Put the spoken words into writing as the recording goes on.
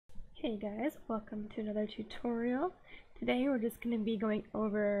Hey guys, welcome to another tutorial. Today we're just going to be going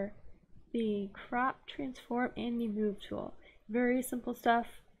over the crop, transform, and the move tool. Very simple stuff.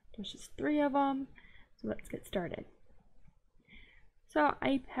 There's just 3 of them, so let's get started. So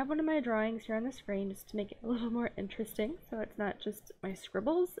I have one of my drawings here on the screen just to make it a little more interesting, so it's not just my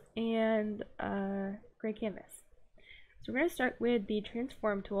scribbles and gray canvas. So we're going to start with the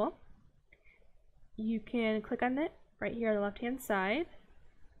transform tool. You can click on it right here on the left hand side,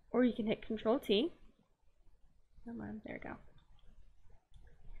 or you can hit Control T. Come on, there we go.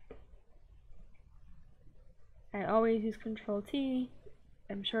 I always use Control T.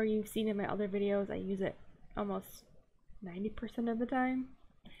 I'm sure you've seen in my other videos, I use it almost 90% of the time.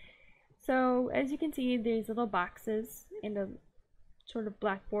 So as you can see, these little boxes and a sort of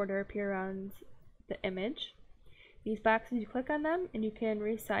black border appear around the image. These boxes, you click on them and you can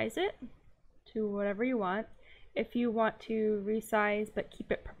resize it to whatever you want. If you want to resize but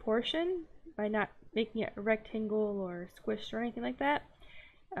keep it proportion by not making it a rectangle or squished or anything like that,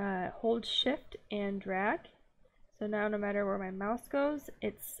 hold shift and drag. So now no matter where my mouse goes,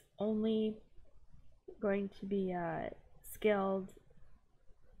 it's only going to be scaled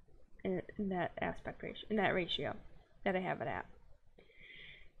in that aspect ratio, in that ratio that I have it at.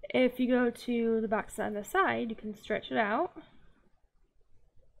 If you go to the box on the side, you can stretch it out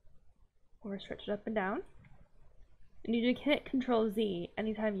or stretch it up and down. And you can hit Control Z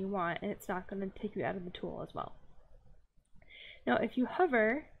anytime you want, and it's not going to take you out of the tool as well. Now if you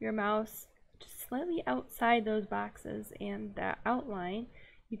hover your mouse just slightly outside those boxes and that outline,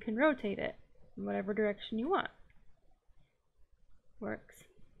 you can rotate it in whatever direction you want. Works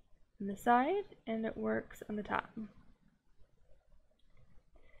on the side and it works on the top.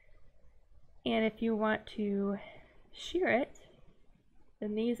 And if you want to shear it,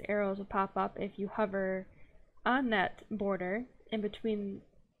 then these arrows will pop up if you hover on that border in between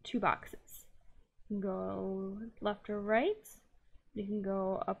 2 boxes. You can go left or right, you can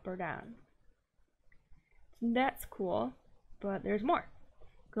go up or down. So that's cool, but there's more.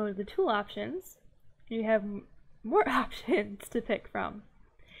 Go to the tool options, and you have more options to pick from.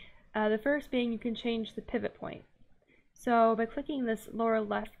 The first being you can change the pivot point. So by clicking this lower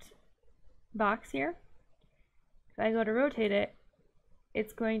left box here, if I go to rotate it,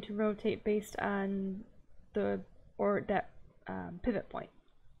 it's going to rotate based on that pivot point.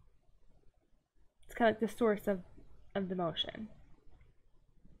 It's kind of like the source of the motion.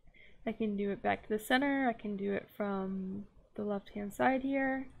 I can do it back to the center, I can do it from the left hand side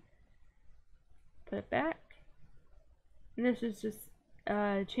here, put it back, and this is just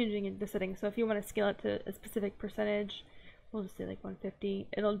changing the settings. So if you want to scale it to a specific percentage, we'll just say like 150,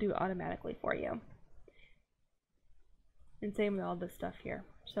 it'll do it automatically for you. And same with all this stuff here.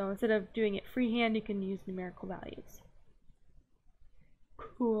 So instead of doing it freehand, you can use numerical values.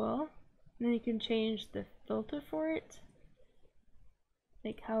 Cool. And then you can change the filter for it.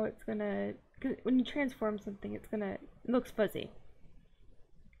 Like how it's gonna, cause when you transform something, it looks fuzzy.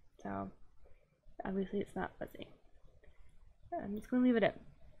 So obviously it's not fuzzy. I'm just gonna leave it at,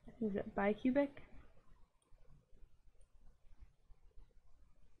 is it bicubic?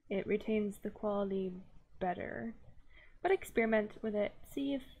 It retains the quality better. But experiment with it,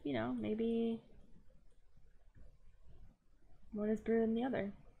 see if, you know, maybe one is better than the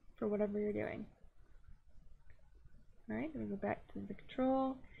other for whatever you're doing. Alright, then we go back to the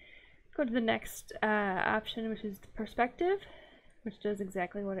control. Go to the next option, which is the perspective, which does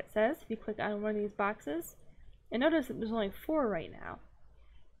exactly what it says. If you click on one of these boxes, and notice that there's only 4 right now.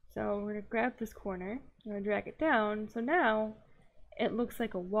 So we're going to grab this corner, we're going to drag it down, so now it looks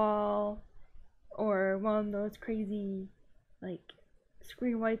like a wall, or one of those crazy like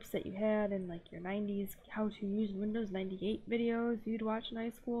screen wipes that you had in like your 90s how to use Windows 98 videos you'd watch in high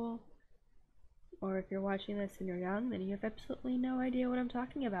school. Or if you're watching this and you're young, then you have absolutely no idea what I'm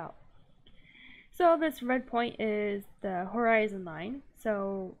talking about. So this red point is the horizon line.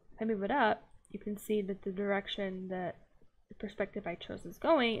 So if I move it up, you can see that the direction that the perspective I chose is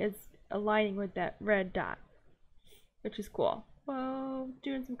going is aligning with that red dot, which is cool. Whoa,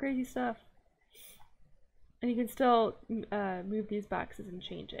 doing some crazy stuff. And you can still move these boxes and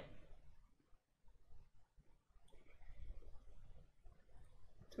change it.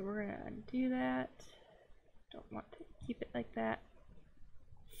 So we're going to undo that. Don't want to keep it like that.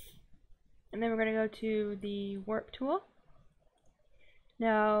 And then we're going to go to the warp tool.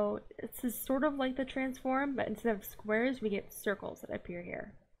 Now, this is sort of like the transform, but instead of squares, we get circles that appear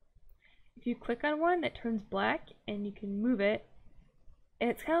here. If you click on one, it turns black, and you can move it. And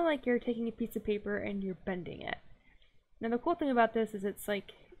it's kind of like you're taking a piece of paper and you're bending it. Now the cool thing about this is it's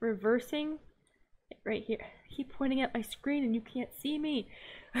like reversing right here. I keep pointing at my screen and you can't see me.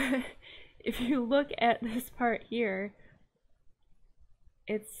 If you look at this part here,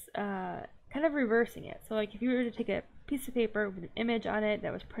 it's kind of reversing it. So like if you were to take a piece of paper with an image on it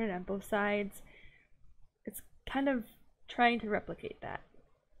that was printed on both sides, it's kind of trying to replicate that.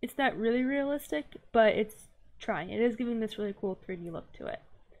 It's not really realistic, but it's trying. It is giving this really cool 3D look to it.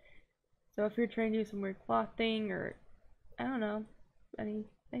 So if you're trying to do some weird cloth thing, or I don't know, anything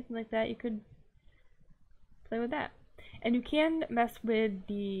like that, you could play with that. And you can mess with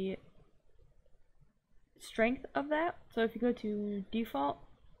the strength of that. So if you go to default,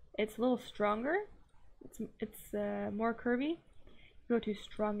 it's a little stronger. It's more curvy. You go to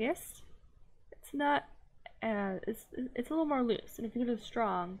strongest. It's not. It's a little more loose. And if you go to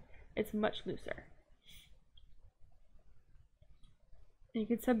strong, it's much looser. And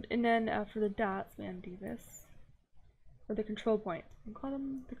you can and then for the dots, we undo this. Or the control points. We call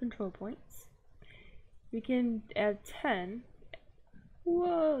them the control points. We can add 10.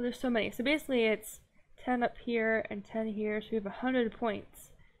 Whoa, there's so many. So basically it's 10 up here and 10 here. So we have 100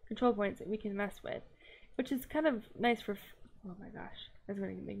 points, control points that we can mess with. Which is kind of nice for, oh my gosh, that's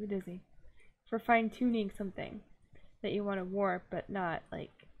going to make me dizzy. For fine tuning something that you want to warp, but not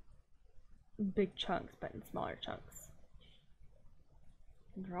like big chunks, but in smaller chunks.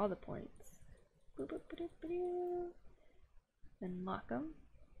 And draw the points. Then lock them.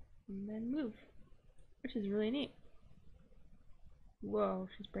 And then move. Which is really neat. Whoa,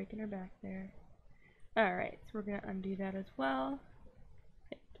 she's breaking her back there. Alright, so we're going to undo that as well.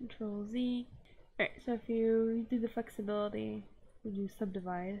 Hit Control Z. Alright, so if you do the flexibility, we do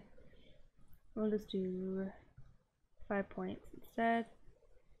subdivide. We'll just do 5 points instead.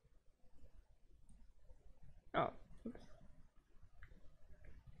 Oh, oops.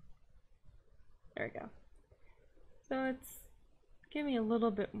 There we go. So it's giving me a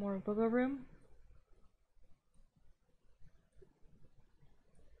little bit more wiggle room.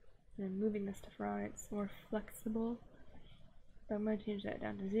 And moving this stuff around, it's more flexible. So I'm going to change that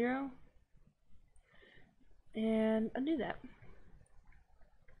down to 0. And undo that.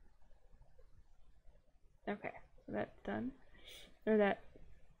 Okay, so that's done. Or that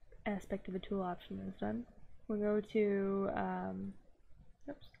aspect of the tool option is done. We'll go to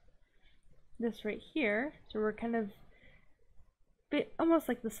oops, this right here. So we're kind of almost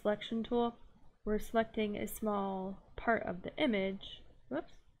like the selection tool. We're selecting a small part of the image.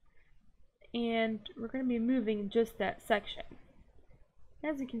 Whoops. And we're going to be moving just that section.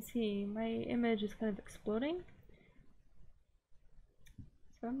 As you can see, my image is kind of exploding.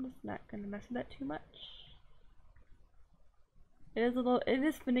 So I'm just not going to mess with that too much. It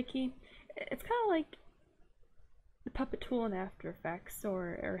is finicky. It's kind of like the puppet tool in After Effects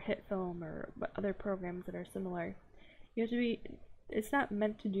or Hit Film or other programs that are similar. You have to be, it's not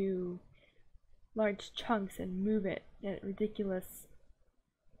meant to do large chunks and move it at ridiculous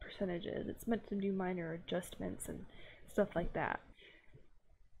percentages. It's meant to do minor adjustments and stuff like that.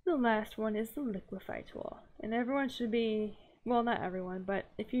 The last one is the Liquify tool. And everyone should be, well, not everyone, but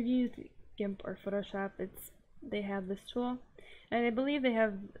if you've used GIMP or Photoshop, they have this tool. And I believe they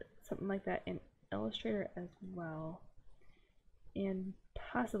have something like that in Illustrator as well. And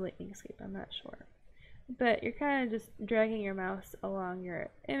possibly Inkscape, I'm not sure. But you're kind of just dragging your mouse along your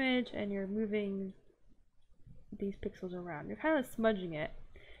image and you're moving these pixels around. You're kind of smudging it,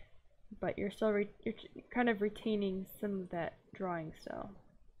 but you're still you're kind of retaining some of that drawing still.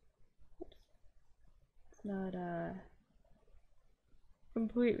 Oops. It's not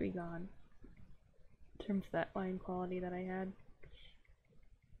completely gone in terms of that line quality that I had.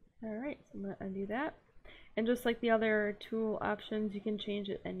 Alright, so I'm going to undo that. And just like the other tool options, you can change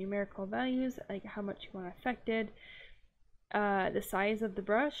it in numerical values, like how much you want affected, the size of the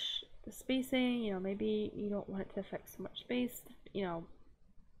brush, the spacing, you know, maybe you don't want it to affect so much space, you know,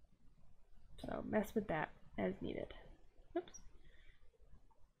 so mess with that as needed. Oops.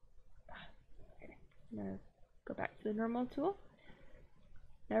 Okay, I'm going to go back to the normal tool.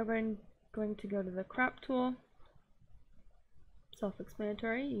 Now we're going to go to the crop tool.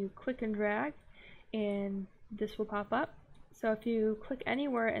 Self-explanatory. You click and drag and this will pop up. So if you click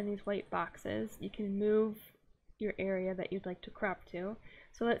anywhere in these white boxes, you can move your area that you'd like to crop to.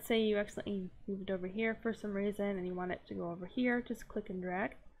 So let's say you accidentally moved over here for some reason and you want it to go over here, just click and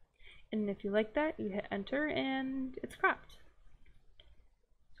drag. And if you like that, you hit enter and it's cropped.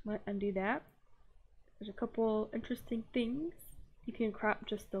 So I'm going to undo that. There's a couple interesting things. You can crop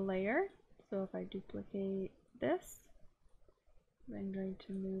just the layer. So if I duplicate this, I'm going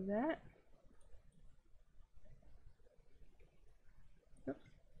to move that. Oops.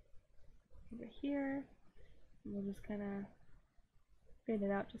 Over here. And we'll just kind of fade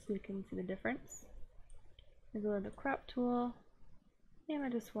it out just so you can see the difference. I go to the crop tool, and I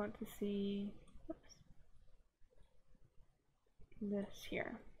just want to see, oops, this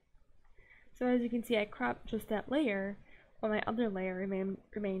here. So as you can see, I cropped just that layer, while my other layer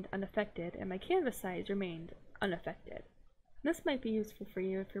remained unaffected, and my canvas size remained unaffected. This might be useful for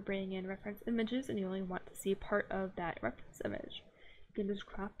you if you're bringing in reference images and you only want to see part of that reference image. You can just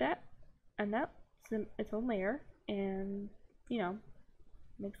crop that, and that's its own layer, and you know,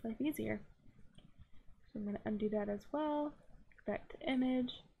 makes life easier. So I'm going to undo that as well. Back to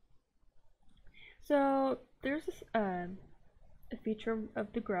image. So there's this, a feature of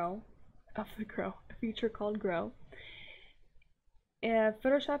a feature called Grow. And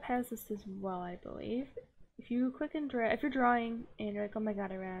Photoshop has this as well, I believe. If you click and drag, if you're drawing and you're like, oh my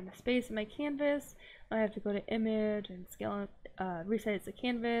god, I ran out of space in my canvas, I have to go to image and scale, resize the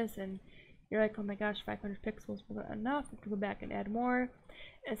canvas, and you're like, oh my gosh, 500 pixels wasn't enough, I have to go back and add more.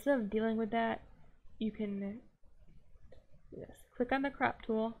 Instead of dealing with that, you can do this. Click on the crop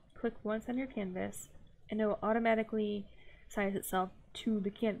tool, click once on your canvas, and it will automatically size itself to the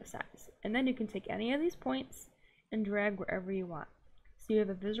canvas size. And then you can take any of these points and drag wherever you want. So you have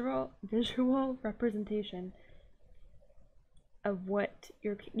a visual representation of what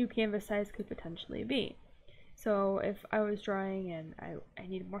your new canvas size could potentially be. So if I was drawing and I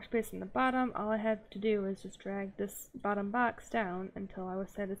needed more space in the bottom, all I had to do was just drag this bottom box down until I was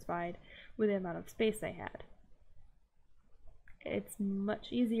satisfied with the amount of space I had. It's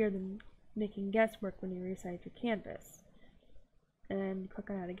much easier than making guesswork when you resize your canvas. And click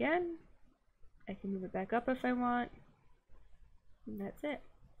on it again. I can move it back up if I want. And that's it.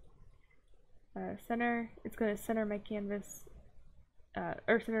 Center, it's going to center my canvas,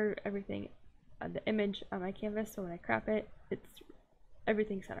 or center everything, the image on my canvas, so when I crop it, it's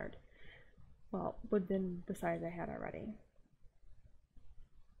everything centered. Well, within the size I had already.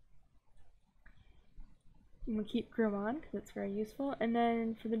 I'm going to keep Grow on because it's very useful. And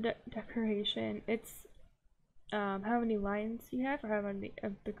then for the decoration, it's how many lines you have, or how many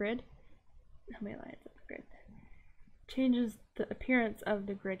of the grid. How many lines of the grid? Changes the appearance of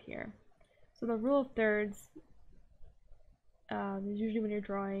the grid here. So the rule of thirds is usually when you're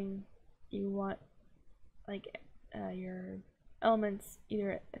drawing, you want like your elements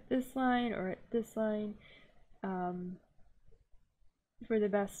either at this line or at this line for the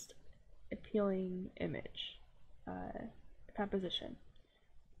best appealing image composition.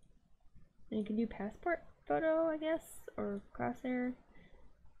 And you can do passport photo, I guess, or crosshair,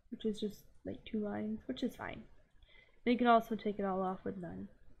 which is just like 2 lines, which is fine. And you can also take it all off with none.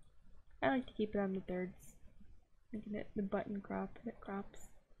 I like to keep it on the thirds, making it the button crop that crops.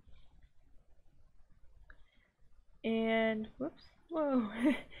 And whoops, whoa.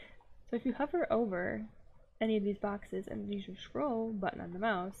 So if you hover over any of these boxes and use your scroll button on the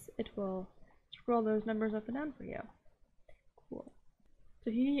mouse, it will scroll those numbers up and down for you. Cool. So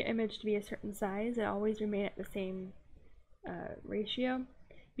if you need your image to be a certain size and always remain at the same ratio,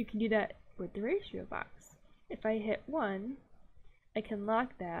 you can do that with the ratio box. If I hit 1, I can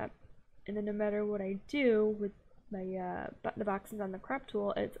lock that, and then no matter what I do with my the boxes on the crop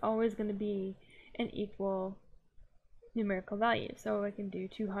tool, it's always going to be an equal numerical value. So I can do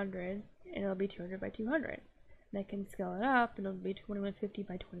 200, and it'll be 200 by 200. And I can scale it up, and it'll be 2150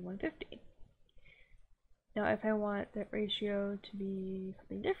 by 2150. Now if I want that ratio to be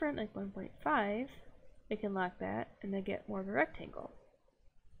something different, like 1.5, I can lock that, and then get more of a rectangle.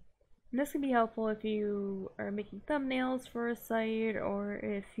 And this can be helpful if you are making thumbnails for a site, or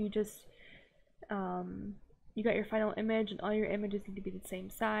if you just you got your final image and all your images need to be the same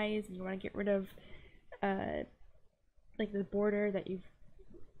size, and you want to get rid of like the border that you've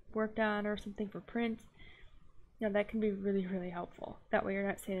worked on or something for print. You know, that can be really, really helpful. That way you're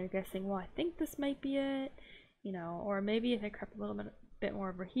not sitting there guessing, well, I think this might be it, you know, or maybe if I crop a little bit more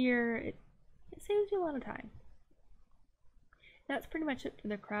over here, it saves you a lot of time. That's pretty much it for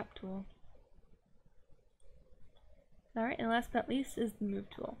the crop tool. Alright, and last but not least is the move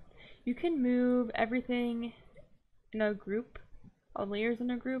tool. You can move everything in a group, all layers in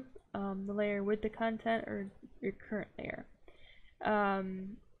a group, the layer with the content or your current layer.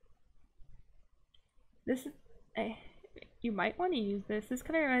 This is, you might want to use this. This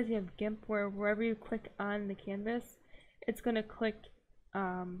kind of reminds me of GIMP, where wherever you click on the canvas, it's going to click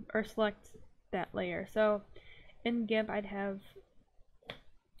or select that layer. So in GIMP, I'd have,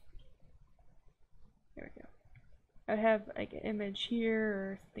 there we go. I'd have like an image here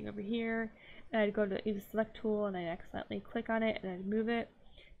or something over here, and I'd go to use the select tool and I'd accidentally click on it and I'd move it.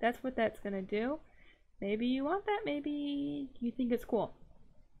 That's what that's going to do. Maybe you want that, maybe you think it's cool.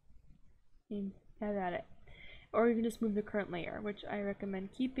 You have at it. Or you can just move the current layer, which I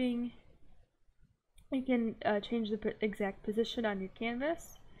recommend keeping. You can change the exact position on your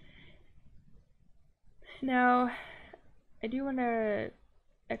canvas. Now, I do want to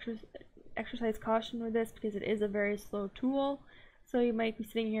exercise caution with this because it is a very slow tool. So you might be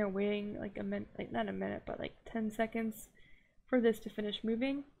sitting here waiting like a minute, like not a minute, but like 10 seconds for this to finish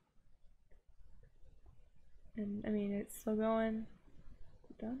moving. And I mean, it's still going.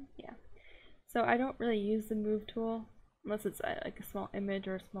 Done? Yeah. So I don't really use the move tool unless it's like a small image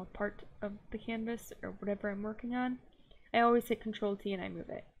or a small part of the canvas or whatever I'm working on. I always hit Control T and I move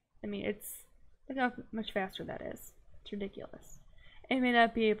it. I mean, look how much faster that is. It's ridiculous. I may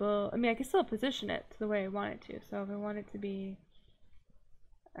not be able, I mean, I can still position it the way I want it to. So if I want it to be,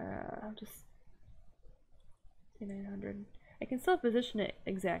 I'll just say 900. I can still position it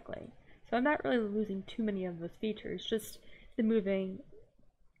exactly. So I'm not really losing too many of those features, just the moving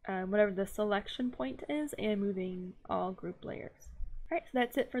whatever the selection point is and moving all group layers. Alright, so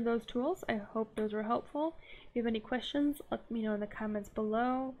that's it for those tools. I hope those were helpful. If you have any questions, let me know in the comments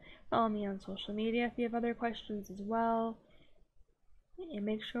below. Follow me on social media if you have other questions as well. And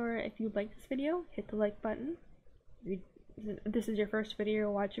make sure if you like this video, hit the like button. If this is your first video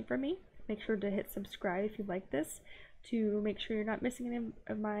you're watching from me, make sure to hit subscribe if you like this to make sure you're not missing any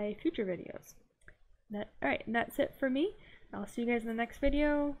of my future videos. Alright, and that's it for me. I'll see you guys in the next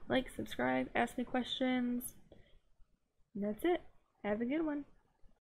video. Like, subscribe, ask me questions. And that's it. Have a good one.